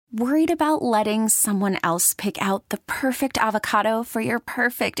Worried about letting someone else pick out the perfect avocado for your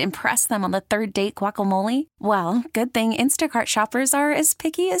perfect impress them on the third date guacamole? Well, good thing Instacart shoppers are as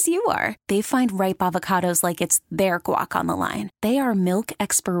picky as you are. They find ripe avocados like it's their guac on the line. They are milk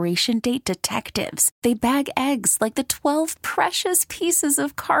expiration date detectives. They bag eggs like the 12 precious pieces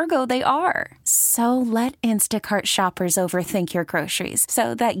of cargo they are. So let Instacart shoppers overthink your groceries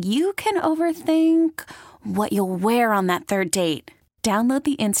so that you can overthink what you'll wear on that third date. Download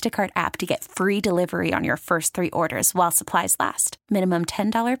the Instacart app to get free delivery on your first 3 orders while supplies last. Minimum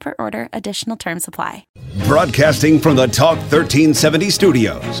 $10 per order. Additional terms apply. Broadcasting from the Talk 1370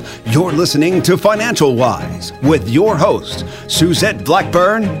 studios, you're listening to Financial Wise with your hosts, Suzette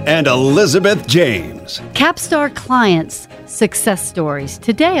Blackburn and Elizabeth James. Capstar clients' success stories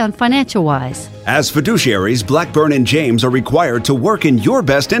today on Financial Wise. As fiduciaries, Blackburn and James are required to work in your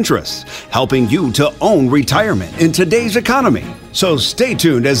best interests, helping you to own retirement in today's economy. So stay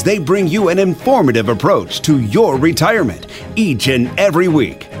tuned as they bring you an informative approach to your retirement each and every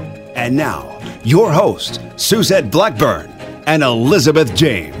week. And now, your hosts, Suzette Blackburn and Elizabeth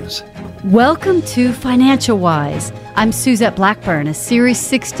James. Welcome to Financial Wise. I'm Suzette Blackburn, a Series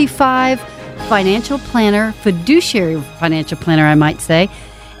 65 financial planner, fiduciary financial planner, I might say,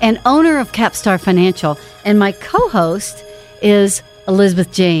 and owner of Capstar Financial. And my co-host is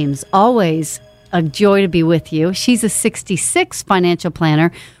Elizabeth James. Always a joy to be with you. She's a 66 financial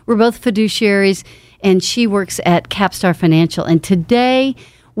planner. We're both fiduciaries, and she works at Capstar Financial. And today,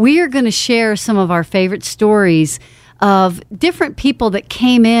 we are going to share some of our favorite stories of different people that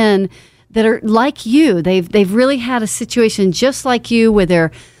came in that are like you. They've really had a situation just like you where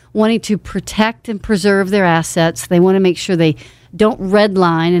they're wanting to protect and preserve their assets. They want to make sure they don't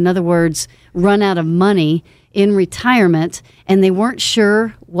redline, in other words, run out of money in retirement, and they weren't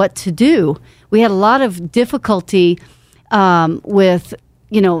sure what to do. We had a lot of difficulty with,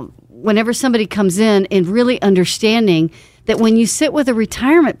 whenever somebody comes in and really understanding that when you sit with a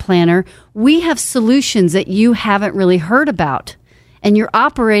retirement planner, we have solutions that you haven't really heard about. And you're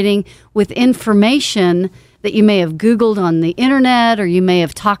operating with information that you may have Googled on the internet, or you may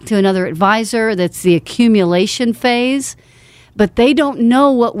have talked to another advisor. That's the accumulation phase. But they don't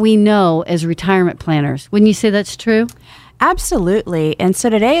know what we know as retirement planners. Wouldn't you say that's true? Absolutely. And so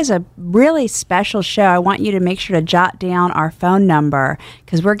today is a really special show. I want you to make sure to jot down our phone number,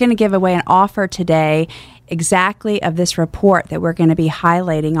 because we're going to give away an offer today exactly of this report that we're going to be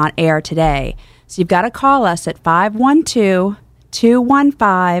highlighting on air today. So you've got to call us at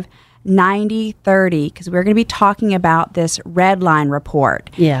 512-215-9030, because we're going to be talking about this red line report.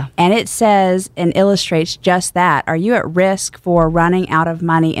 Yeah. And it says and illustrates just that. Are you at risk for running out of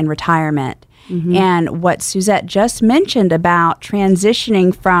money in retirement? Mm-hmm. And what Suzette just mentioned about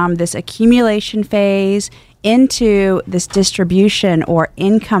transitioning from this accumulation phase into this distribution or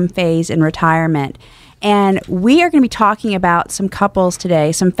income phase in retirement. And we are going to be talking about some couples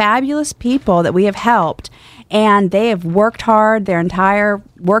today, some fabulous people that we have helped. And they have worked hard their entire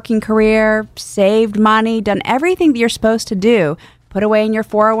working career, saved money, done everything that you're supposed to do. Put away in your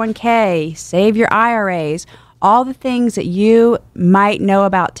 401k, save your IRAs, all the things that you might know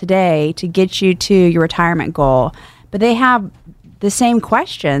about today to get you to your retirement goal. But they have the same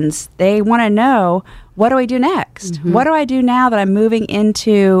questions. They want to know, what do I do next? Mm-hmm. What do I do now that I'm moving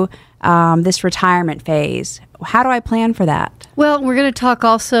into this retirement phase? How do I plan for that? Well, we're going to talk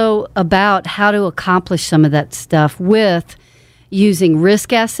also about how to accomplish some of that stuff with using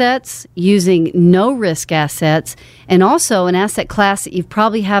risk assets, using no risk assets, and also an asset class that you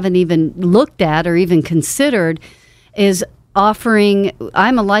probably haven't even looked at or even considered is offering.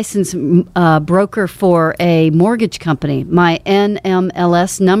 I'm a licensed broker for a mortgage company. My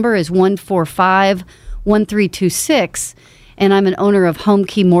NMLS number is 1451326, and I'm an owner of Home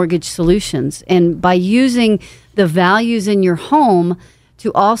Key Mortgage Solutions. And by using the values in your home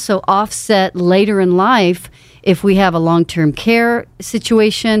to also offset later in life, if we have a long-term care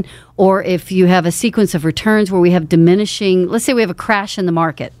situation, or if you have a sequence of returns where we have diminishing, let's say we have a crash in the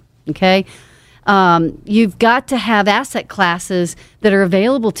market, okay? You've got to have asset classes that are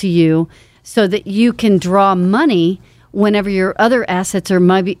available to you so that you can draw money whenever your other assets are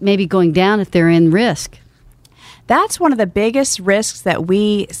maybe going down if they're in risk. That's one of the biggest risks that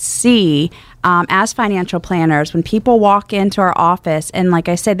we see as financial planners when people walk into our office. And like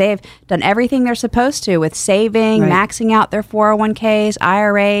I said, they've done everything they're supposed to with saving, right, maxing out their 401ks,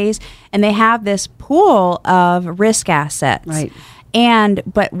 IRAs, and they have this pool of risk assets. Right.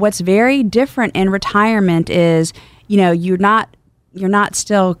 But what's very different in retirement is, you're not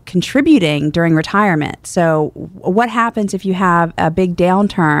still contributing during retirement. So what happens if you have a big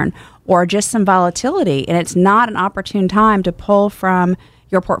downturn or just some volatility, and it's not an opportune time to pull from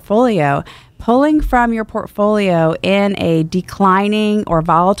your portfolio. Pulling from your portfolio in a declining or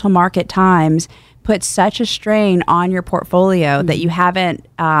volatile market times puts such a strain on your portfolio that you haven't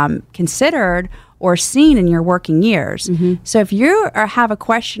considered or seen in your working years. So if you have a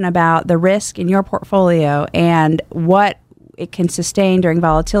question about the risk in your portfolio and what it can sustain during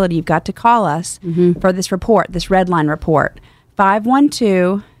volatility, you've got to call us for this report, this red line report,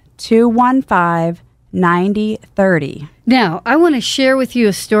 512-215-9030. Now, I want to share with you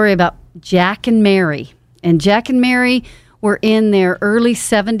a story about Jack and Mary. And Jack and Mary were in their early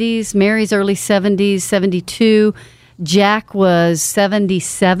 70s, Mary's early 70s, 72. Jack was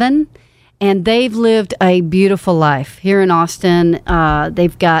 77. And they've lived a beautiful life here in Austin.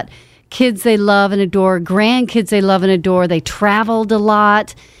 They've got kids they love and adore, grandkids they love and adore. They traveled a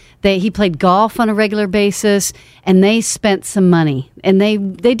lot. He played golf on a regular basis, and they spent some money. And they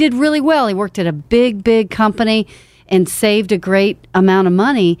did really well. He worked at a big company and saved a great amount of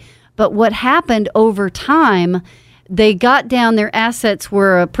money. But what happened over time, they got down, their assets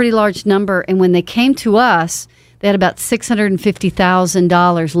were a pretty large number, and when they came to us, they had about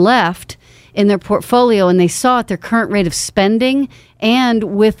 $650,000 left in their portfolio, and they saw at their current rate of spending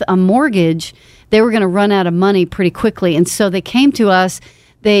and with a mortgage, they were going to run out of money pretty quickly. And so they came to us.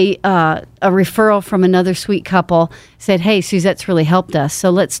 A referral from another sweet couple said, hey, Suzette's really helped us, so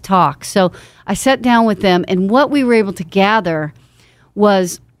let's talk. So I sat down with them, and what we were able to gather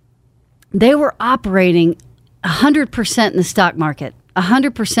was they were operating 100% in the stock market,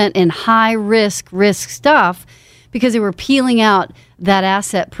 100% in high risk stuff, because they were peeling out that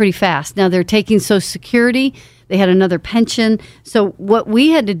asset pretty fast. Now they're taking Social Security. They had another pension. So what we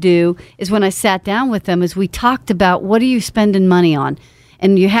had to do is, when I sat down with them, is we talked about, what are you spending money on?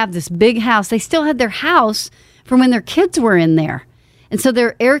 And you have this big house. They still had their house from when their kids were in there. And so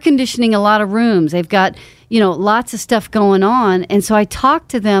they're air conditioning a lot of rooms. They've got, lots of stuff going on. And so I talked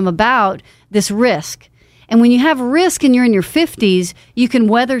to them about this risk. And when you have risk and you're in your 50s, you can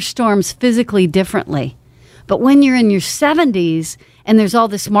weather storms physically differently. But when you're in your 70s and there's all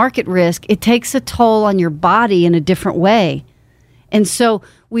this market risk, it takes a toll on your body in a different way. And so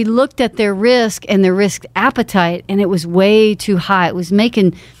we looked at their risk and their risk appetite, and it was way too high. It was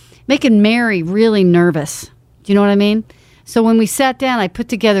making Mary really nervous. Do you know what I mean? So when we sat down, I put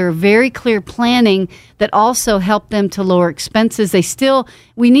together a very clear planning that also helped them to lower expenses.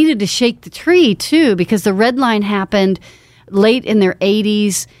 We needed to shake the tree too, because the red line happened late in their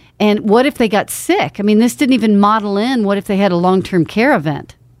 80s. And what if they got sick? I mean, this didn't even model in what if they had a long-term care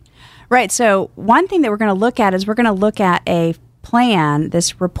event. Right. So one thing that we're going to look at is we're going to look at a plan,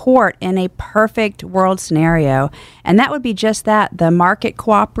 this report, in a perfect world scenario. And that would be just that: the market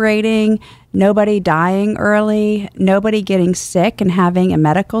cooperating, nobody dying early, nobody getting sick and having a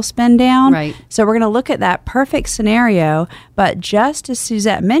medical spend down. Right. So we're going to look at that perfect scenario. But just as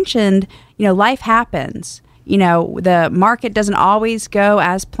Suzette mentioned, life happens. The market doesn't always go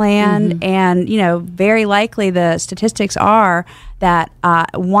as planned. And, very likely the statistics are that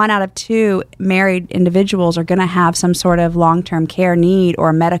 1 out of 2 married individuals are going to have some sort of long-term care need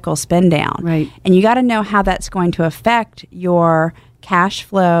or medical spend down. Right. And you got to know how that's going to affect your cash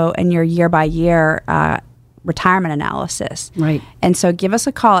flow and your year-by-year retirement analysis. Right. And so give us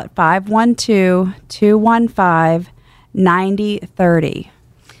a call at 512-215-9030.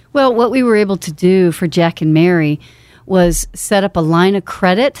 Well, what we were able to do for Jack and Mary was set up a line of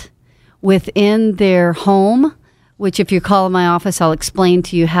credit within their home, which if you call my office, I'll explain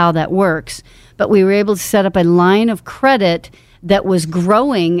to you how that works. But we were able to set up a line of credit that was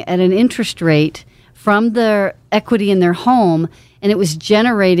growing at an interest rate from their equity in their home, and it was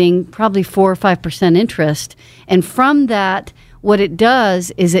generating probably 4 or 5% interest. And from that, what it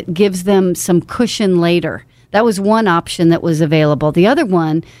does is it gives them some cushion later. That was one option that was available. The other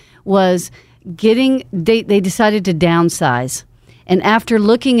one was they decided to downsize. And after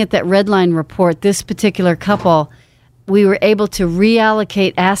looking at that red line report, this particular couple, we were able to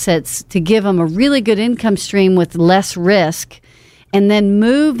reallocate assets to give them a really good income stream with less risk, and then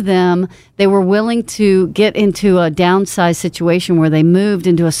move them. They were willing to get into a downsize situation where they moved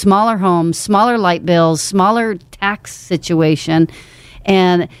into a smaller home, smaller light bills, smaller tax situation,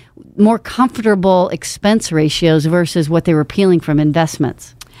 and more comfortable expense ratios versus what they were peeling from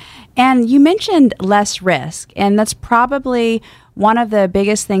investments. And you mentioned less risk, and that's probably one of the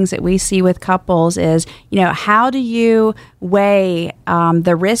biggest things that we see with couples is, how do you weigh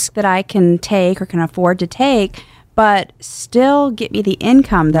the risk that I can take or can afford to take, but still get me the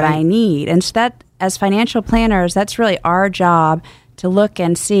income that I need? And so that, as financial planners, that's really our job, to look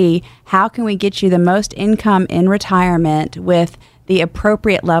and see how can we get you the most income in retirement with the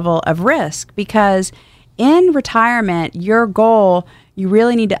appropriate level of risk. Because in retirement, your goal, you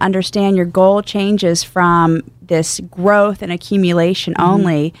really need to understand your goal changes from this growth and accumulation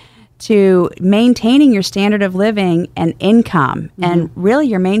only to maintaining your standard of living and income. And really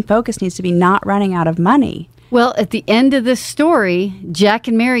your main focus needs to be not running out of money. Well, at the end of this story, Jack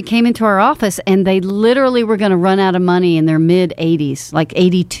and Mary came into our office and they literally were going to run out of money in their mid-80s, like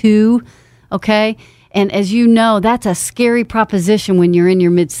 82, okay? And as you know, that's a scary proposition when you're in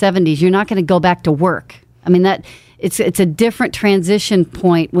your mid-70s. You're not going to go back to work. I mean, it's a different transition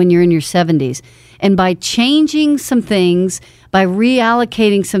point when you're in your 70s. And by changing some things, by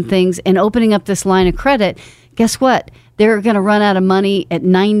reallocating some things and opening up this line of credit, guess what? They're going to run out of money at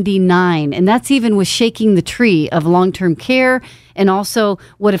 99. And that's even with shaking the tree of long-term care. And also,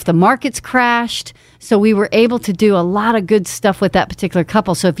 what if the markets crashed? So we were able to do a lot of good stuff with that particular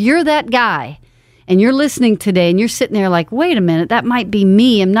couple. So if you're that guy and you're listening today and you're sitting there like, wait a minute, that might be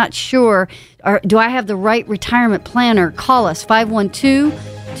me. I'm not sure. Or do I have the right retirement planner? Call us,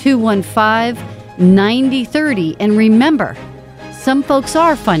 512-215-9030. And remember, some folks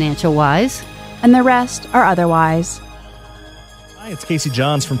are financial wise and the rest are otherwise. Hi, it's Casey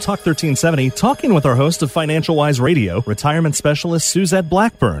Johns from Talk 1370, talking with our host of Financial Wise Radio, retirement specialist Suzette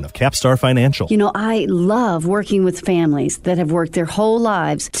Blackburn of Capstar Financial. You know, I love working with families that have worked their whole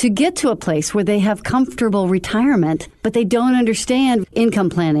lives to get to a place where they have comfortable retirement, but they don't understand income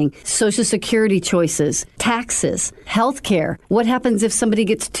planning, Social Security choices, taxes, health care. What happens if somebody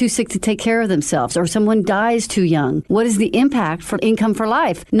gets too sick to take care of themselves or someone dies too young? What is the impact for income for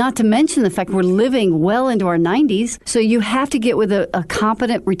life? Not to mention the fact we're living well into our 90s, so you have to get with a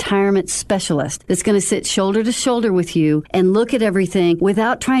competent retirement specialist that's going to sit shoulder to shoulder with you and look at everything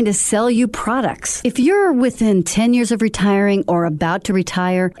without trying to sell you products. If you're within 10 years of retiring or about to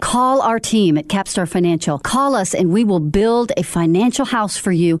retire, call our team at Capstar Financial. Call us and we will build a financial house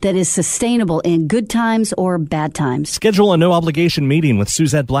for you that is sustainable in good times or bad times. Schedule a no-obligation meeting with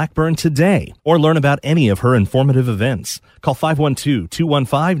Suzette Blackburn today or learn about any of her informative events. Call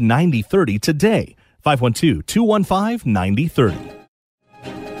 512-215-9030 today. 512-215-9030.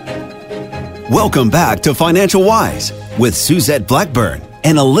 Welcome back to Financial Wise with Suzette Blackburn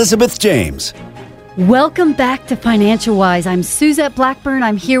and Elizabeth James. Welcome back to Financial Wise. I'm Suzette Blackburn.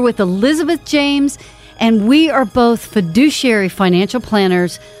 I'm here with Elizabeth James, and we are both fiduciary financial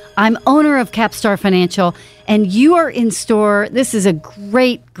planners. I'm owner of Capstar Financial, and you are in store. This is a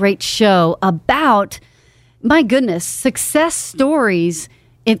great, great show about, my goodness, success stories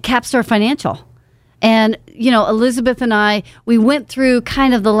in Capstar Financial. And, you know, Elizabeth and I, we went through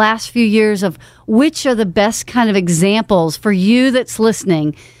kind of the last few years of which are the best kind of examples for you that's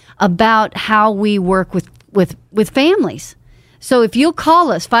listening about how we work with families. So if you'll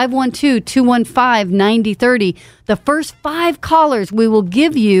call us, 512-215-9030, the first 5 callers, we will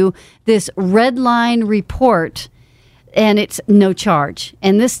give you this red line report, and it's no charge.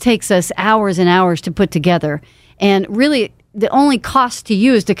 And this takes us hours and hours to put together. And really, the only cost to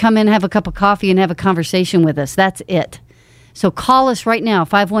you is to come in, have a cup of coffee, and have a conversation with us. That's it. So call us right now,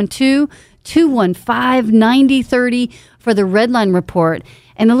 512-215-9030 for the Redline Report.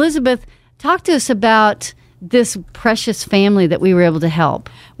 And Elizabeth, talk to us about this precious family that we were able to help.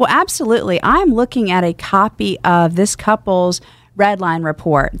 Well, absolutely. I'm looking at a copy of this couple's Redline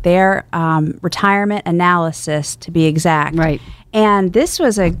Report, their retirement analysis, to be exact. Right. And this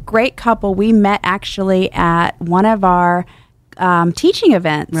was a great couple. We met actually at one of our teaching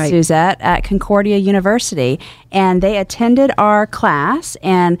events, right, Suzette, at Concordia University. And they attended our class,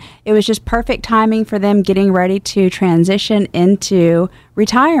 and it was just perfect timing for them getting ready to transition into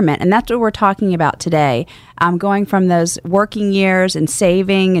retirement. And that's what we're talking about today, going from those working years and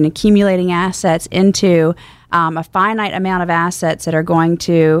saving and accumulating assets into a finite amount of assets that are going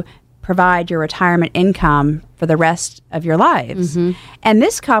to provide your retirement income for the rest of your lives. Mm-hmm. And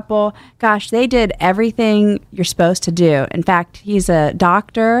this couple, gosh, they did everything you're supposed to do. In fact, he's a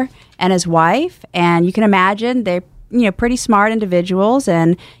doctor and his wife, and you can imagine they're pretty smart individuals,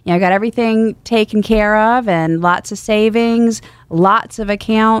 and got everything taken care of, and lots of savings, lots of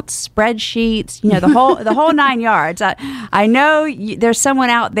accounts, spreadsheets, the whole 9 yards. I know there's someone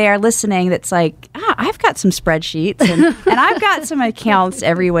out there listening that's like, I've got some spreadsheets and I've got some accounts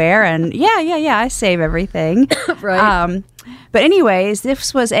everywhere, and I save everything. Right. But anyways,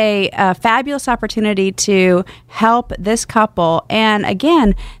 this was a fabulous opportunity to help this couple. And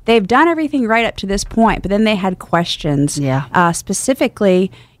again, they've done everything right up to this point, but then they had questions. Yeah.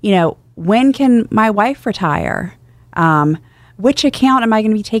 Specifically, when can my wife retire? Which account am I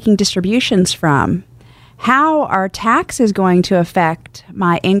going to be taking distributions from? How are taxes going to affect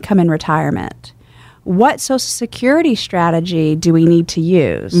my income in retirement? What Social Security strategy do we need to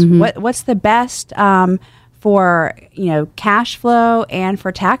use? Mm-hmm. What's the best for, cash flow and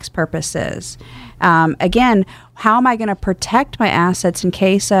for tax purposes. Again, how am I going to protect my assets in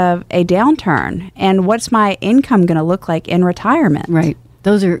case of a downturn? And what's my income going to look like in retirement? Right.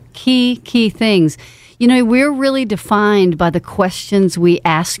 Those are key things. We're really defined by the questions we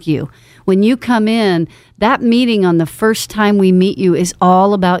ask you. When you come in, that meeting on the first time we meet you is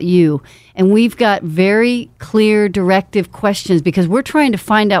all about you. And we've got very clear, directive questions because we're trying to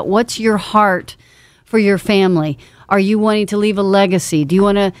find out what's your heart for your family. Are you wanting to leave a legacy? Do you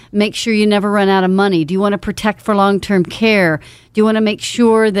want to make sure you never run out of money? Do you want to protect for long-term care? Do you want to make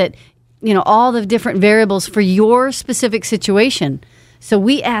sure that, all the different variables for your specific situation? So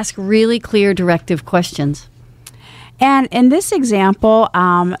we ask really clear, directive questions. And in this example,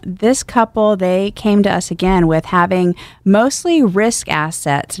 this couple, they came to us again with having mostly risk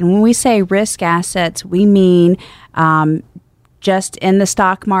assets. And when we say risk assets, we mean just in the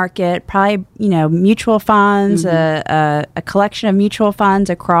stock market, probably, mutual funds, a collection of mutual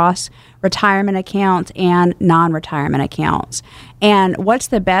funds across retirement accounts and non-retirement accounts. And what's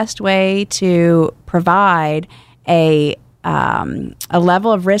the best way to provide a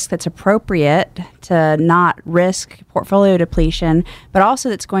level of risk that's appropriate to not risk portfolio depletion, but also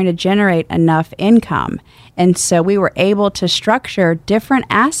that's going to generate enough income. And so we were able to structure different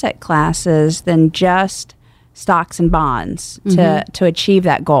asset classes than just stocks and bonds to achieve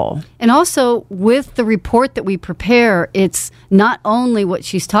that goal. And also with the report that we prepare, it's not only what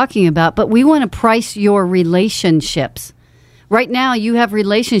she's talking about, but we want to price your relationships. Right now you have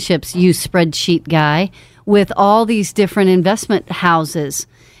relationships, you spreadsheet guy, with all these different investment houses.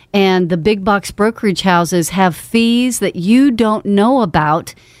 And the big box brokerage houses have fees that you don't know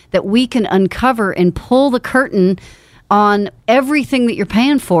about that we can uncover and pull the curtain on everything that you're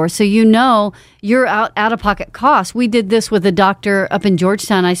paying for, so you're out-of-pocket costs. We did this with a doctor up in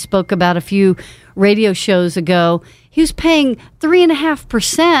Georgetown I spoke about a few radio shows ago. He was paying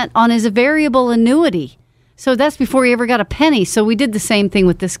 3.5% on his variable annuity. So that's before he ever got a penny. So we did the same thing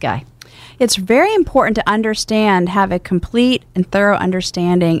with this guy. It's very important to have a complete and thorough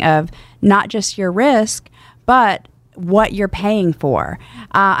understanding of not just your risk, but what you're paying for.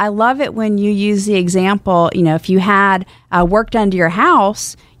 I love it when you use the example, if you had work done to your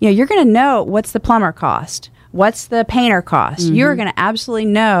house, you're going to know what's the plumber cost, what's the painter cost. You're going to absolutely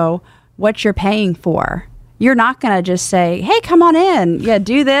know what you're paying for. You're not going to just say, hey, come on in,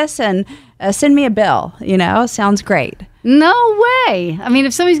 do this and send me a bill. Sounds great. No way. I mean,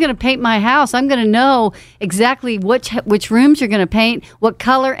 if somebody's going to paint my house, I'm going to know exactly which rooms you're going to paint, what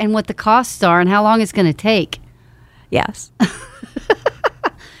color, and what the costs are, and how long it's going to take. Yes.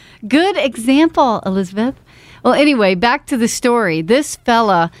 Good example, Elizabeth. Well, anyway, back to the story. This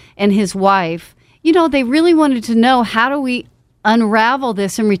fella and his wife, they really wanted to know, how do we unravel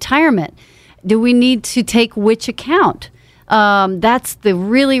this in retirement? Do we need to take which account? That's the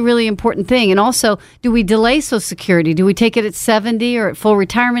really, really important thing. And also, do we delay Social Security? Do we take it at 70 or at full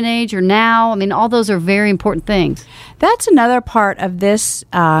retirement age or now? I mean, all those are very important things. That's another part of this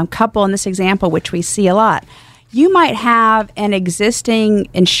couple in this example, which we see a lot. You might have an existing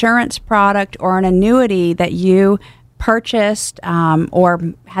insurance product or an annuity that you purchased or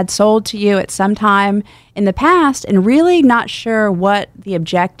had sold to you at some time in the past and really not sure what the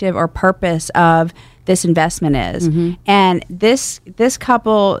objective or purpose of this investment is. And this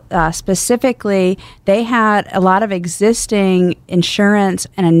couple specifically, they had a lot of existing insurance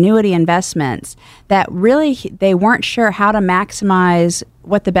and annuity investments that really they weren't sure how to maximize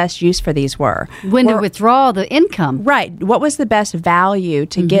what the best use for these were. When to withdraw the income. Right. What was the best value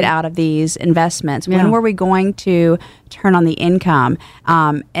to get out of these investments? Yeah. When were we going to turn on the income?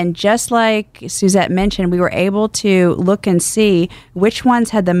 And just like Suzette mentioned, we were able to look and see which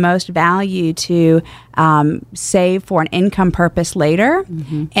ones had the most value to save for an income purpose later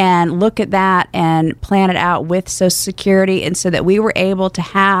and look at that and plan it out with Social Security. And so that we were able to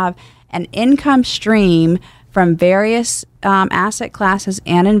have an income stream from various asset classes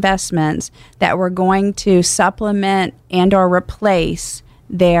and investments that were going to supplement and or replace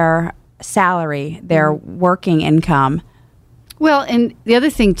their salary, their working income. Well, and the other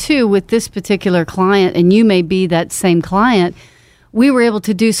thing, too, with this particular client, and you may be that same client, we were able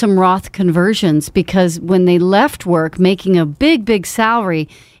to do some Roth conversions because when they left work making a big, big salary,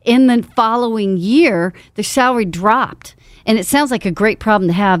 in the following year, their salary dropped. And it sounds like a great problem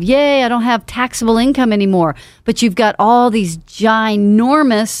to have. Yay, I don't have taxable income anymore. But you've got all these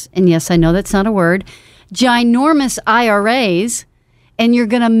ginormous, and yes, I know that's not a word, ginormous IRAs, and you're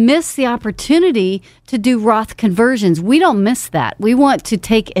going to miss the opportunity to do Roth conversions. We don't miss that. We want to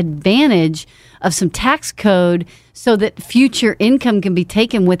take advantage of some tax code so that future income can be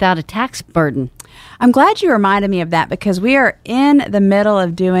taken without a tax burden. I'm glad you reminded me of that because we are in the middle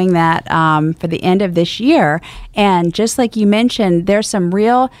of doing that for the end of this year. And just like you mentioned, there's some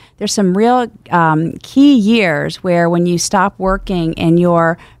real key years where when you stop working and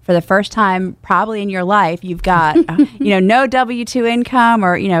for the first time probably in your life, you've got no W-2 income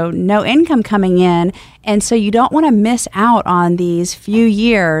or no income coming in, and so you don't want to miss out on these few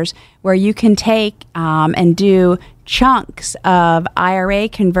years where you can take and do chunks of IRA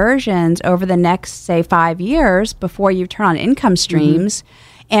conversions over the next, say, 5 years before you turn on income streams,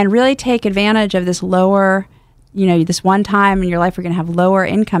 and really take advantage of this lower, this one time in your life we're going to have lower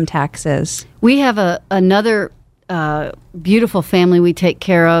income taxes. We have another beautiful family we take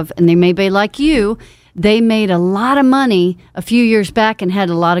care of, and they may be like you. They made a lot of money a few years back and had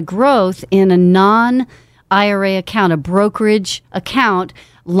a lot of growth in a non-IRA account, a brokerage account,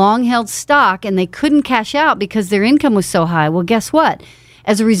 long-held stock, and they couldn't cash out because their income was so high. Well, guess what?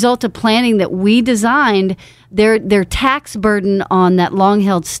 As a result of planning that we designed, their tax burden on that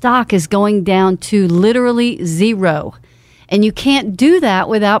long-held stock is going down to literally zero. And you can't do that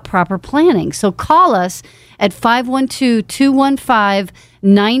without proper planning. So call us at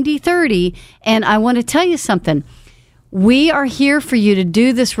 512-215-9030. And I want to tell you something. We are here for you to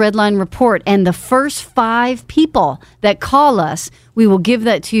do this Red Line report. And the first 5 people that call us, we will give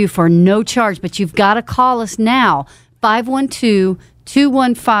that to you for no charge. But you've got to call us now,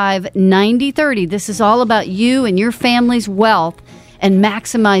 512-215-9030. This is all about you and your family's wealth and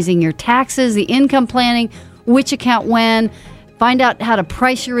maximizing your taxes, the income planning, which account when. Find out how to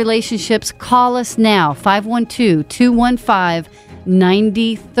price your relationships. Call us now,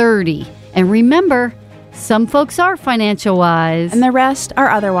 512-215-9030. And remember, some folks are financial wise. And the rest are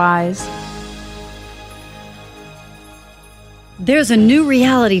otherwise. There's a new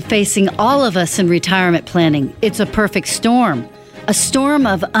reality facing all of us in retirement planning. It's a perfect storm. A storm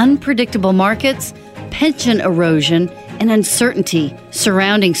of unpredictable markets, pension erosion, and uncertainty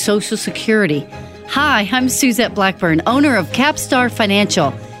surrounding Social Security. Hi, I'm Suzette Blackburn, owner of Capstar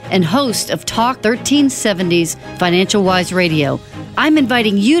Financial and host of Talk 1370's Financial Wise Radio. I'm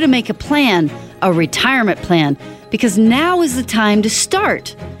inviting you to make a plan, a retirement plan, because now is the time to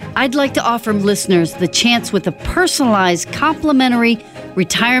start. I'd like to offer listeners the chance with a personalized complimentary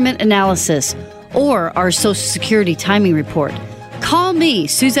retirement analysis or our Social Security timing report. Call me,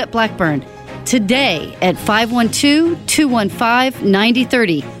 Suzette Blackburn, today at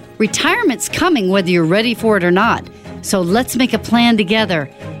 512-215-9030. Retirement's coming whether you're ready for it or not. So let's make a plan together.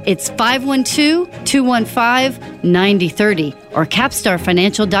 It's 512-215-9030 or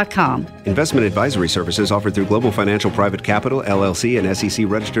capstarfinancial.com. Investment advisory services offered through Global Financial Private Capital, LLC, and SEC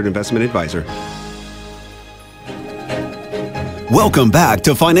Registered Investment Advisor. Welcome back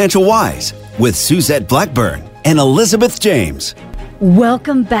to Financial Wise with Suzette Blackburn and Elizabeth James.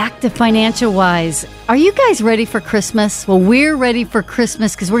 Welcome back to Financial Wise. Are you guys ready for Christmas? Well, we're ready for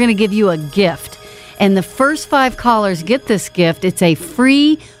Christmas because we're going to give you a gift. And the first 5 callers get this gift. It's a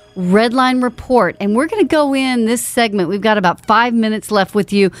free Red Line report. And we're going to go in this segment. We've got about 5 minutes left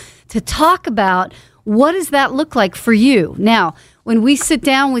with you to talk about what does that look like for you. Now, when we sit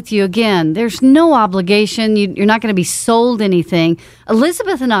down with you again, there's no obligation. You're not going to be sold anything.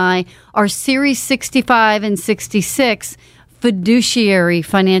 Elizabeth and I are Series 65 and 66 fiduciary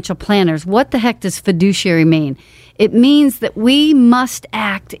financial planners. What the heck does fiduciary mean? It means that we must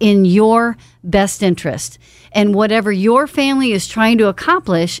act in your best interest. And whatever your family is trying to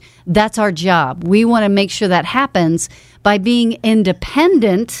accomplish, that's our job. We want to make sure that happens by being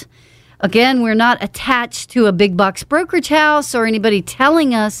independent. Again, we're not attached to a big box brokerage house or anybody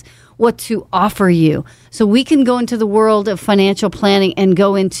telling us what to offer you. So we can go into the world of financial planning and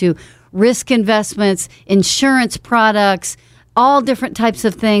go into risk investments, insurance products, all different types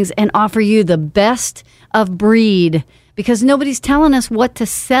of things, and offer you the best of breed because nobody's telling us what to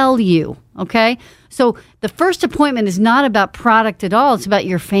sell you, okay? So the first appointment is not about product at all. It's about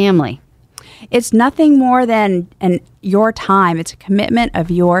your family. It's nothing more than your time. It's a commitment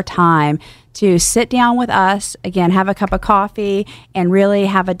of your time to sit down with us, again, have a cup of coffee, and really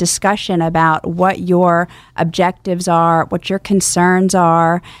have a discussion about what your objectives are, what your concerns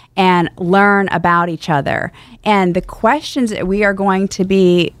are, and learn about each other. And the questions that we are going to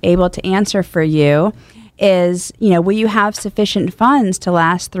be able to answer for you is, will you have sufficient funds to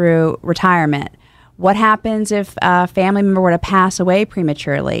last through retirement? What happens if a family member were to pass away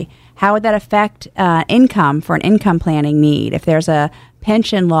prematurely? How would that affect income for an income planning need if there's a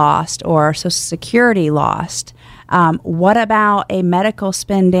pension lost or Social Security lost? What about a medical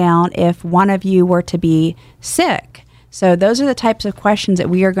spend down if one of you were to be sick? So those are the types of questions that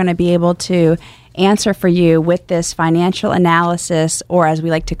we are going to be able to answer for you with this financial analysis, or as we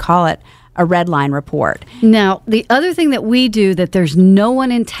like to call it, a red line report. Now, the other thing that we do that there's no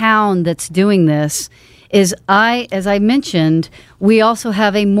one in town that's doing this is as I mentioned, we also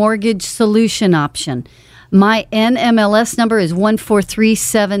have a mortgage solution option. My NMLS number is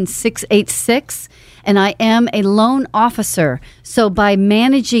 1437686, and I am a loan officer. So by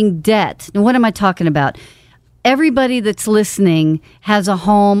managing debt, and what am I talking about? Everybody that's listening has a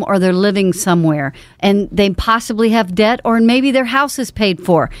home or they're living somewhere, and they possibly have debt, or maybe their house is paid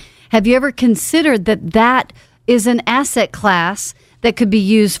for. Have you ever considered that is an asset class that could be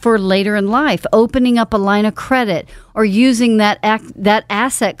used for later in life, opening up a line of credit or using that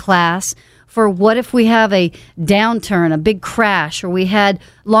asset class for what if we have a downturn, a big crash, or we had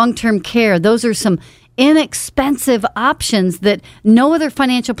long-term care? Those are some inexpensive options that no other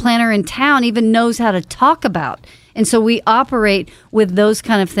financial planner in town even knows how to talk about. And so we operate with those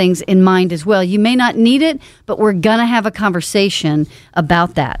kind of things in mind as well. You may not need it, but we're going to have a conversation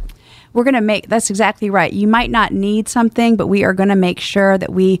about that. That's exactly right. You might not need something, but we are going to make sure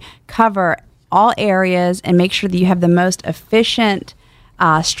that we cover all areas and make sure that you have the most efficient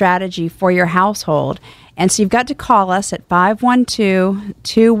strategy for your household. And so you've got to call us at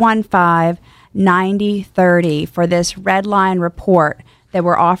 512-215-9030 for this red line report that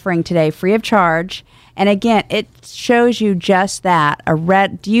we're offering today, free of charge. And again, it shows you just that.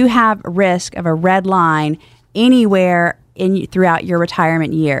 Do you have a risk of a red line anywhere throughout your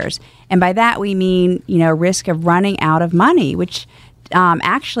retirement years? And by that we mean, risk of running out of money, which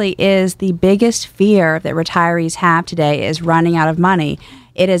actually is the biggest fear that retirees have today, is running out of money.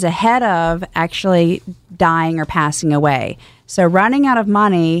 It is ahead of actually dying or passing away. So running out of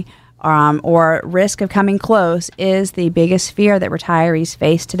money or risk of coming close is the biggest fear that retirees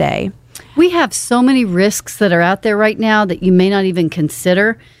face today. We have so many risks that are out there right now that you may not even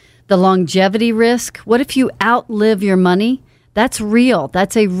consider. The longevity risk. What if you outlive your money? That's real.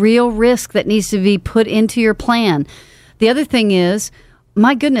 That's a real risk that needs to be put into your plan. The other thing is,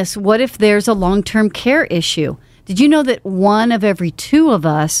 my goodness, what if there's a long-term care issue? Did you know that 1 of every 2 of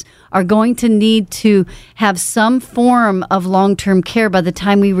us are going to need to have some form of long-term care by the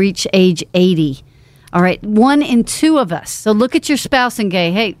time we reach age 80? All right, 1 in 2 of us. So look at your spouse and go,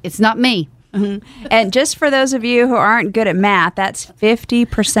 hey, it's not me. Mm-hmm. And just for those of you who aren't good at math, that's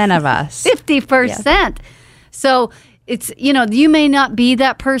 50% of us. 50%. Yeah. So it's, you may not be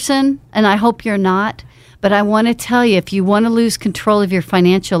that person, and I hope you're not, but I want to tell you, if you want to lose control of your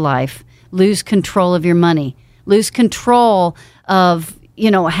financial life, lose control of your money, lose control of,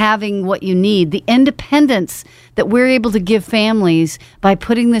 having what you need. The independence that we're able to give families by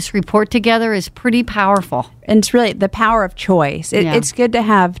putting this report together is pretty powerful. And it's really the power of choice. It's good to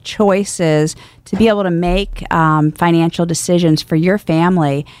have choices to be able to make financial decisions for your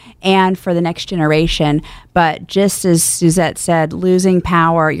family and for the next generation. But just as Suzette said, losing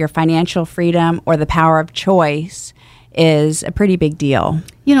power, your financial freedom, or the power of choice is a pretty big deal.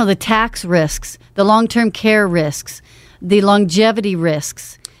 The tax risks, the long-term care risks, the longevity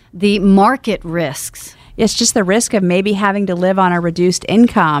risks, the market risks. It's just the risk of maybe having to live on a reduced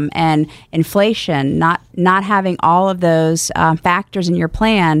income and inflation, not having all of those factors in your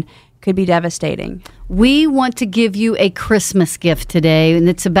plan could be devastating. We want to give you a Christmas gift today, and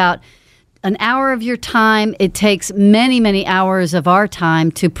it's about an hour of your time. It takes many, many hours of our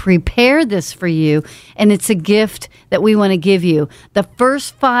time to prepare this for you, and it's a gift that we want to give you. The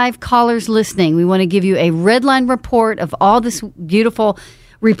first 5 callers listening, we want to give you a red line report of all this beautiful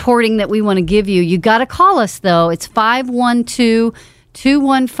reporting that we want to give you. You got to call us, though. It's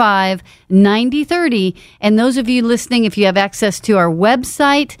 512-215-9030. And those of you listening, if you have access to our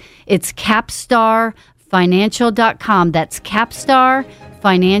website, it's capstarfinancial.com. That's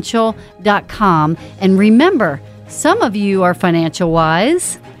capstarfinancial.com. And remember, some of you are financial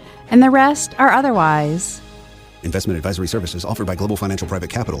wise, and the rest are otherwise. Investment advisory services offered by Global Financial Private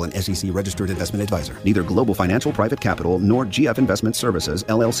Capital, an SEC-registered investment advisor. Neither Global Financial Private Capital nor GF Investment Services,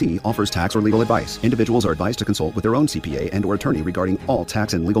 LLC, offers tax or legal advice. Individuals are advised to consult with their own CPA and or attorney regarding all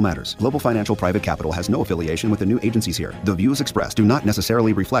tax and legal matters. Global Financial Private Capital has no affiliation with the new agencies here. The views expressed do not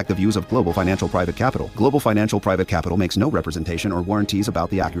necessarily reflect the views of Global Financial Private Capital. Global Financial Private Capital makes no representation or warranties about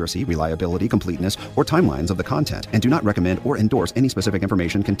the accuracy, reliability, completeness, or timelines of the content, and do not recommend or endorse any specific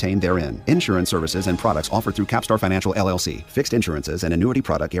information contained therein. Insurance services and products offered through Capstar Financial LLC. Fixed insurances and annuity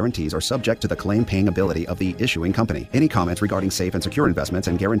product guarantees are subject to the claim-paying ability of the issuing company. Any comments regarding safe and secure investments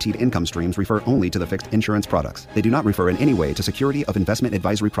and guaranteed income streams refer only to the fixed insurance products. They do not refer in any way to security of investment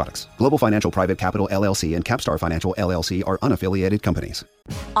advisory products. Global Financial Private Capital LLC and Capstar Financial LLC are unaffiliated companies.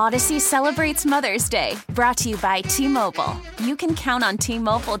 Odyssey celebrates Mother's Day, brought to you by T-Mobile. You can count on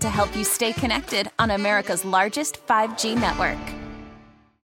T-Mobile to help you stay connected on America's largest 5G network.